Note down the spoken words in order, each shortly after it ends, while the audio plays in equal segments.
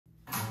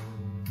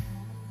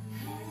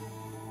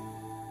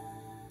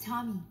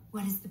Tommy,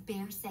 what does the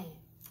bear say?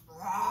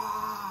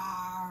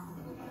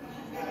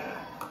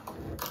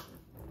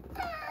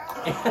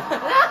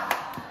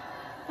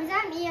 Was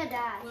that me or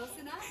Dad? Close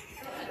enough?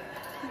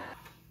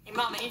 Hey,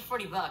 Mom, I need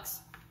 $40.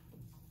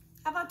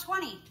 How about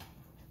 20?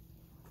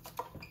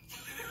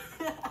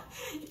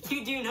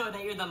 You do know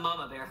that you're the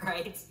mama bear,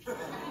 right?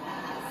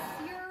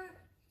 You're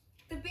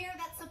the bear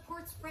that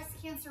supports breast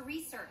cancer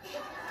research.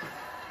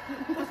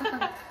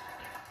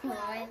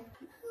 Lord.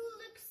 Who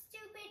looks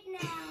stupid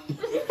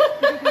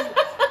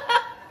now?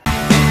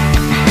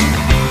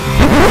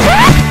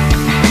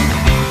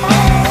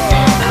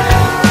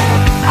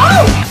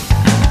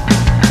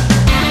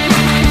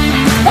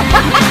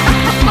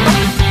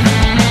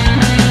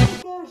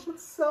 Gosh,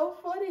 it's so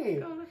funny.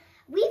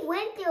 We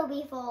went there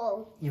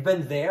before. You've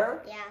been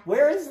there? Yeah.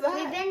 Where is that?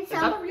 We've been Is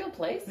that a real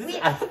place?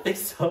 I don't think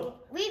so.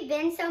 We've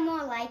been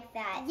somewhere like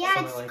that. Yeah,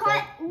 Somewhere it's like called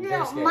that?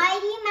 Very scary.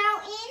 Mighty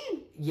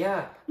Mountain.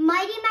 Yeah.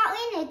 Mighty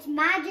Mountain. It's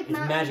Magic It's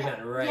Mountain. Magic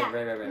Mountain, right, Yeah,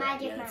 right.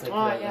 Magic Yeah, it's Mountain.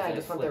 like Oh, the- yeah, I like just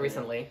went flip there it.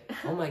 recently.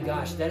 Oh my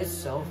gosh, that is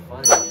so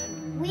funny,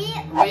 man. We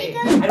Wait. go.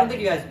 I don't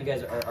think you guys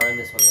are in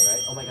this one though, right?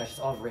 Oh my gosh, it's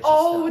all rich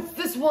Oh, and it's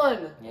this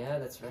one! Yeah,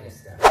 that's right.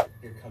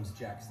 Here comes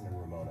Jackson and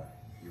Ramona.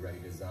 You ready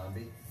to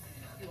zombie?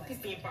 These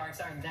theme parks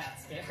aren't that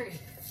scary.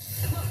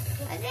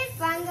 Was it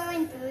fun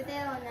going through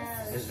there or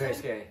It no? was very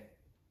scary.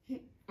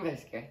 Very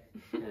scary.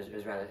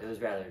 It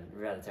was rather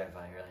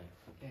terrifying, really.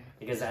 Yeah.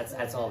 Because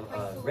that's all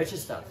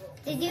Rich's stuff.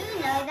 Did you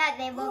know that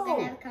they were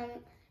gonna come?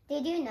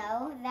 Did you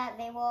know that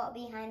they were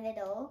behind the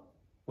door?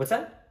 What's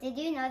that? Did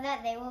you know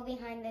that they were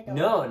behind the door?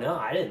 No,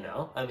 I didn't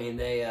know. I mean,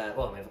 they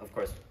well, I mean, of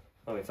course,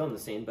 when we filmed the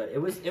scene, but it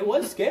was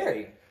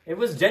scary. It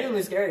was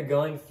genuinely scary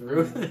going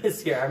through this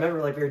scare. I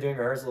remember like we were doing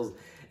rehearsals,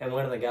 and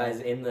one of the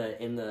guys in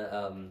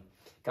the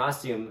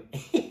costume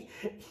he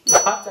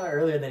popped out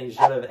earlier than he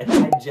should have, and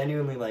I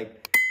genuinely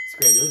like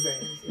screamed.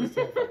 It was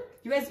terrifying.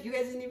 You guys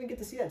didn't even get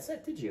to see that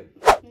set, did you?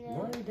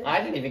 No, you didn't. I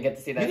didn't even get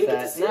to see that You didn't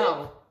get to set. see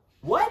No. it?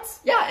 What?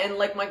 Yeah, and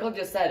like Michael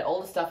just said,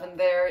 all the stuff in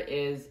there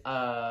is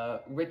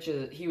Rich.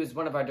 He was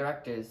one of our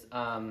directors.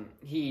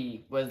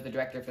 He was the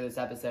director for this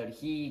episode.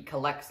 He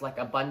collects like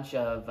a bunch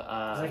of.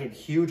 It's like a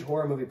huge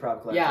horror movie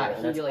prop collector. Yeah,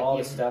 and that's he, like, all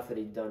the he- stuff that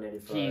he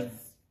donated for. He's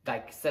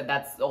like said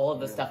that's all of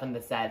the stuff in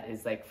the set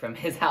is like from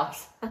his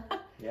house.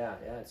 Yeah,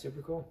 it's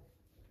super cool.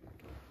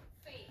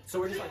 So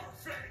we're just like.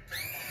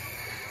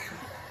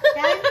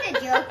 That was the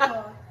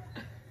Joker.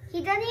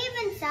 He doesn't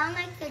even sound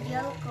like the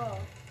Joker.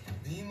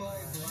 Be my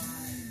bride.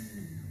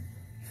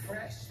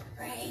 Fresh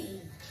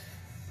rain.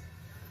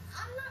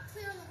 I'm not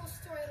clear on the whole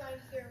storyline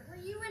here. Were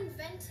you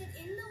invented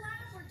in the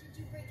lab or did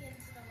you break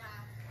into the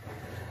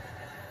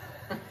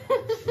lab?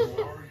 Who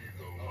are you,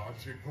 the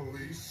logic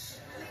police?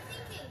 What are you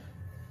thinking?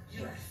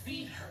 Your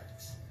feet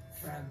hurt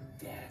from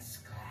dance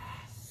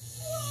class.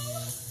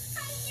 Whoa,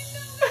 how did you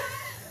know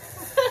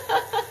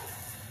that?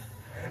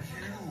 And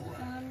you.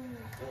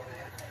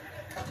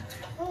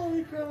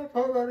 Holy crap,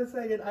 hold on a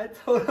second. I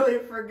totally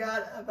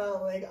forgot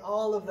about like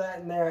all of that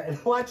in there.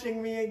 And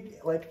watching me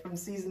like from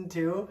season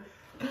 2.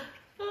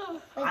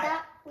 Was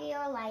that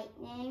real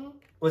lightning?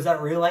 Was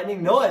that real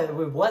lightning? No, it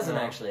wasn't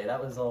actually.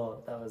 That was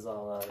all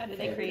How did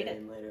they create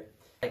it? later.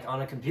 Like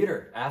on a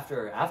computer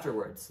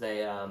afterwards.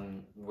 They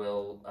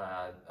will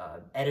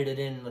edit it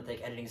in with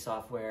like editing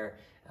software.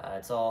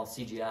 It's all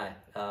CGI.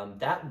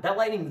 That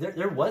lightning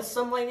there was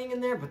some lightning in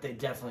there, but they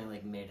definitely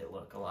like made it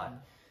look a lot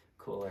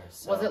cooler.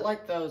 So. Was it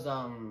like those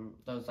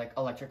like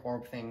electric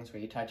orb things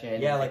where you touch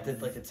it? Yeah, like the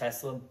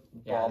Tesla bulbs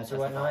the or Tesla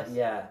whatnot. bulbs.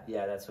 Yeah,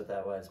 that's what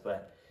that was.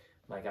 But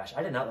my gosh,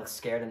 I did not look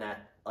scared in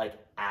that like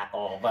at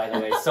all. By the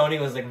way, Sony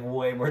was like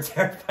way more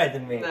terrified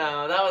than me.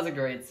 No, that was a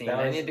great scene. That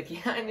was-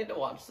 I need to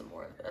watch some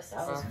more of this.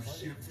 That was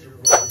You skipped your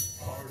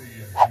first party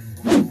and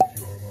you broke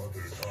your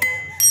mother's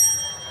arm.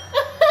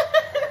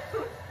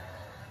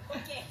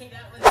 Okay,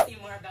 that was see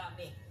more about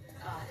me.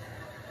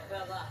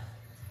 Well,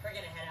 we're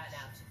gonna head out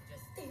now.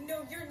 Just They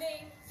know your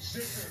name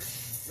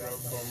Zippers,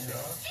 Ramona.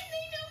 and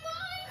they know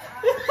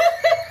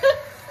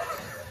mine.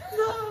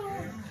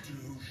 You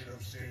two should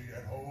have stayed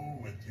at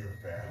home with your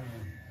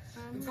family.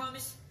 we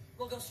promise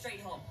we'll go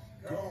straight home.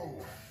 Go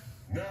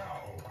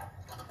now.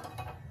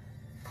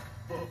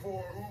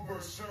 Before Uber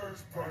surge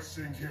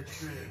pricing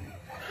kicks in.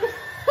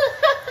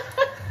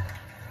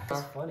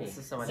 That's funny. This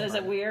is so much So is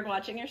fun. it weird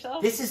watching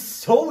yourself? This is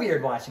so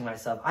weird watching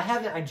myself.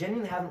 I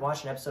genuinely haven't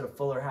watched an episode of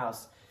Fuller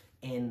House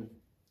in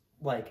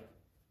like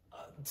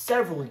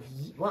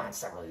not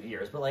several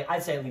years, but like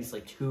I'd say at least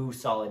like 2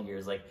 solid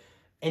years. Like,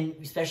 and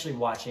especially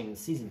watching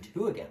season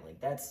 2 again. Like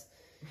that's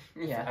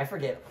Yeah. I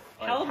forget.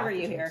 Like, How old half were the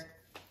you things. here?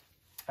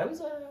 I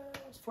was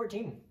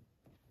 14.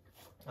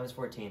 I was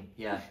 14.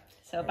 Yeah.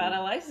 So about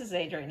Elias's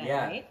age right now,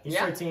 Yeah. right? He's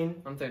Yeah.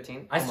 13. I'm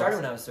 13. I started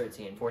when Almost. I was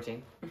 13.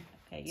 14.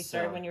 Okay, you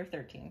started So- when you were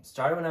 13.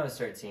 Started when I was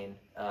 13.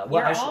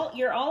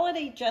 You're all at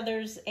each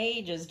other's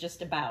ages,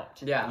 just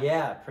about. Yeah.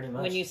 Yeah, pretty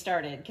much. When you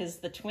started, because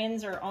the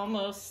twins are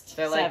almost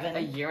They're like 7. a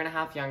year and a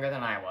half younger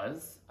than I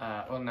was.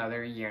 Well, no,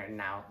 they're a year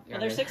now. Well, they're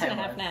younger 6 than and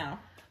a I half was.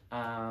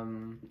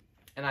 now.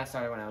 and I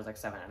started when I was like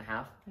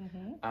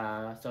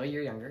 7.5. So a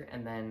year younger.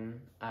 And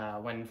then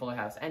when Fuller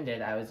House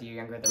ended, I was a year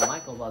younger than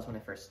Michael was when I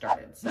first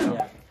started. So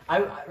Yeah. I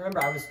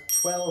remember I was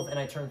 12 and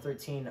I turned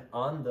 13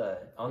 on the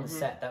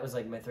set. That was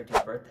like my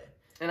 13th birthday.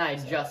 And I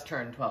just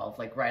turned 12,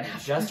 like right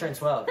after. Just turned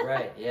 12,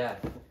 right? Yeah,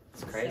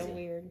 it's crazy. So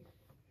weird.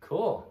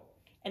 Cool.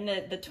 And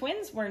the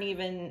twins weren't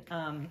even.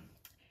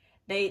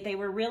 They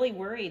were really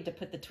worried to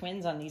put the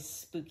twins on these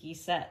spooky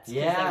sets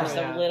because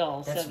they were so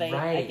little. That's so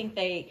right. I think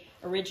they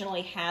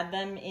originally had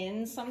them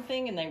in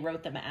something and they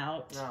wrote them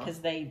out because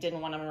they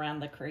didn't want them around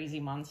the crazy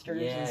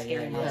monsters and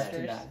scary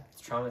monsters.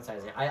 It's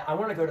traumatizing. I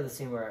want to go to the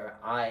scene where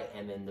I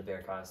am in the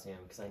bear costume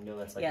because I know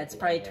that's like it's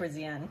probably towards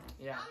the end.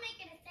 Yeah. I'll make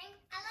it a thing.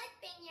 I like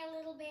being your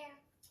little bear.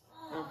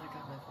 Oh my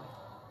god, my phone.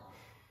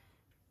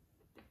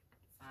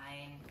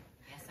 Fine.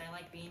 Guess I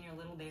like being your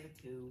little bear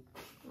too.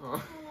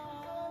 Oh.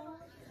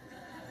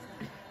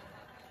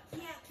 Yeah,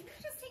 can you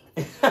just take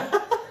the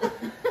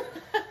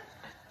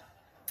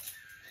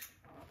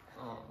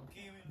Oh.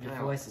 Your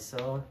voice is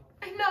so.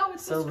 I know,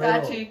 it's so little.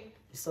 scratchy.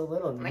 You're so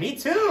little. Me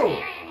too.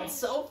 That's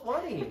so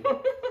funny.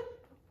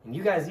 And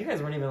you guys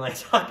weren't even like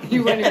talking.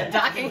 You weren't even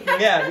talking?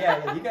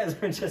 yeah. You guys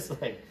were just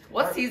like.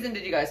 What season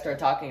did you guys start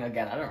talking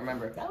again? I don't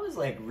remember. That was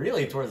like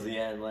really towards the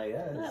end. Like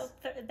that was...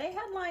 They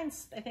had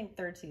lines. I think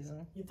third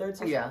season. You third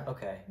season? Yeah.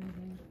 Okay.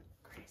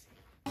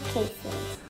 Cases.